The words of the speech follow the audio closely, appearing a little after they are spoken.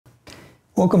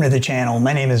Welcome to the channel.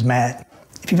 My name is Matt.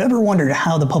 If you've ever wondered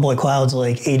how the public clouds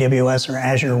like AWS or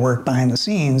Azure work behind the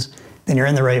scenes, then you're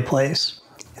in the right place.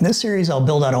 In this series, I'll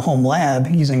build out a home lab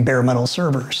using bare metal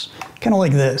servers, kind of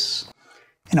like this.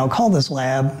 And I'll call this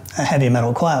lab a heavy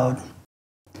metal cloud.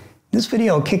 This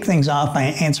video will kick things off by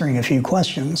answering a few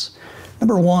questions.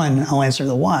 Number one, I'll answer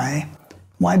the why.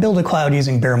 Why build a cloud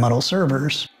using bare metal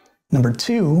servers? Number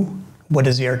two, what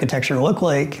does the architecture look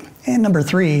like? And number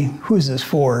three, who is this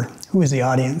for? Who is the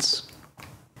audience?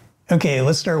 Okay,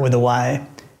 let's start with the why.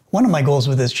 One of my goals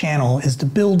with this channel is to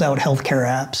build out healthcare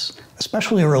apps,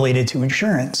 especially related to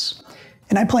insurance.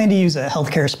 And I plan to use a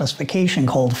healthcare specification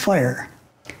called FHIR.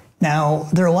 Now,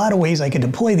 there are a lot of ways I could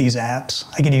deploy these apps.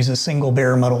 I could use a single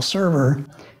bare metal server,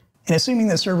 and assuming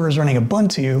the server is running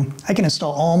Ubuntu, I can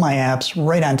install all my apps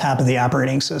right on top of the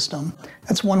operating system.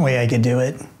 That's one way I could do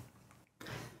it.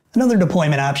 Another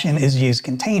deployment option is to use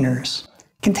containers.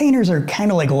 Containers are kind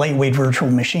of like lightweight virtual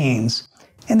machines,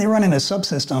 and they run in a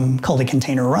subsystem called a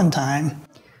container runtime.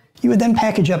 You would then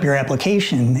package up your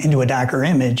application into a Docker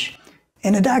image,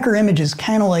 and a Docker image is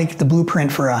kind of like the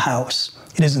blueprint for a house.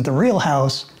 It isn't the real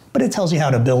house, but it tells you how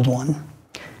to build one.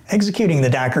 Executing the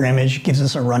Docker image gives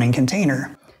us a running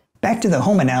container. Back to the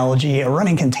home analogy, a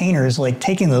running container is like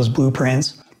taking those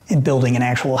blueprints and building an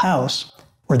actual house,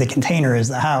 where the container is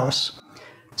the house.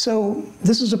 So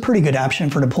this is a pretty good option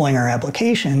for deploying our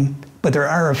application, but there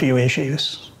are a few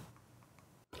issues.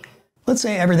 Let's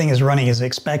say everything is running as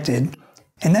expected,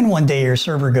 and then one day your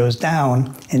server goes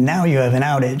down, and now you have an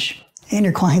outage, and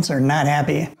your clients are not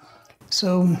happy.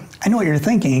 So I know what you're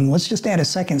thinking, let's just add a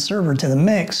second server to the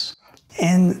mix,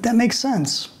 and that makes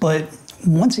sense, but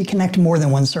once you connect more than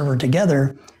one server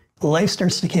together, life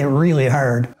starts to get really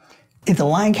hard. If the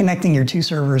line connecting your two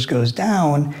servers goes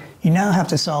down, you now have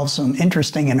to solve some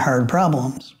interesting and hard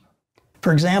problems.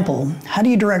 For example, how do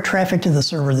you direct traffic to the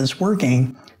server that's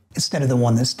working instead of the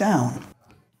one that's down?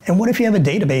 And what if you have a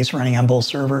database running on both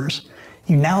servers?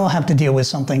 You now have to deal with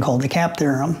something called the cap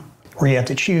theorem, where you have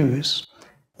to choose.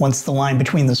 Once the line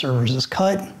between the servers is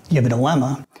cut, you have a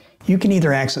dilemma. You can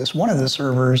either access one of the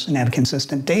servers and have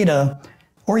consistent data,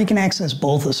 or you can access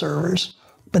both the servers,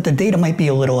 but the data might be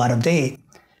a little out of date.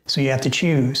 So you have to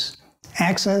choose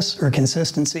access or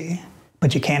consistency,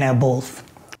 but you can't have both.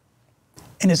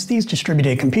 And it's these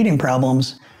distributed computing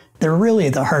problems that are really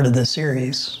at the heart of this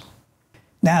series.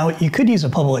 Now, you could use a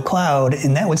public cloud,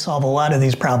 and that would solve a lot of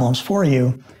these problems for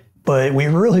you, but we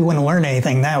really wouldn't learn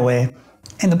anything that way.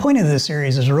 And the point of this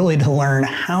series is really to learn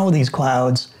how these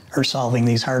clouds are solving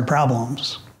these hard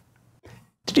problems.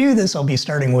 To do this, I'll be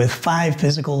starting with 5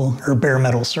 physical or bare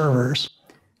metal servers.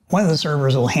 One of the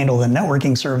servers will handle the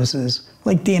networking services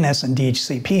like DNS and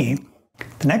DHCP.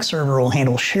 The next server will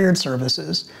handle shared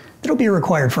services that'll be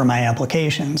required for my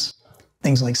applications.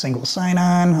 Things like single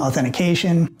sign-on,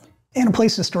 authentication, and a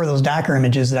place to store those Docker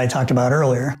images that I talked about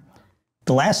earlier.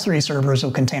 The last 3 servers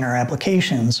will contain our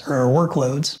applications or our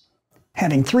workloads.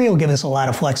 Having 3 will give us a lot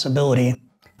of flexibility.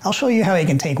 I'll show you how I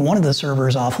can take one of the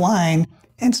servers offline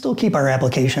and still keep our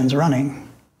applications running.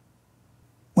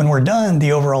 When we're done,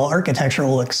 the overall architecture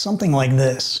will look something like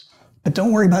this. But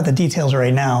don't worry about the details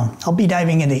right now. I'll be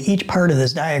diving into each part of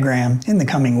this diagram in the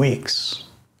coming weeks.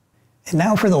 And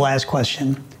now for the last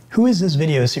question. Who is this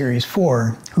video series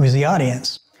for? Who is the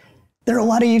audience? There are a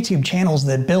lot of YouTube channels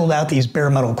that build out these bare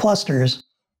metal clusters,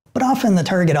 but often the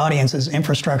target audience is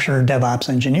infrastructure DevOps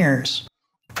engineers.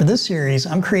 For this series,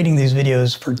 I'm creating these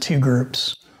videos for 2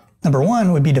 groups. Number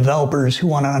 1 would be developers who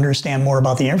want to understand more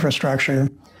about the infrastructure.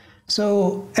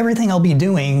 So everything I'll be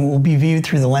doing will be viewed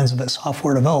through the lens of a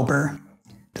software developer.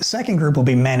 The second group will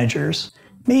be managers,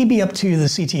 maybe up to the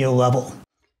CTO level.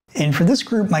 And for this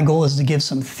group, my goal is to give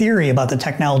some theory about the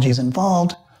technologies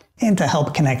involved and to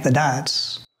help connect the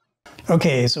dots.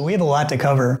 Okay, so we have a lot to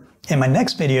cover. In my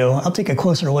next video, I'll take a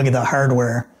closer look at the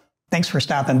hardware. Thanks for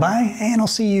stopping by, and I'll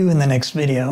see you in the next video.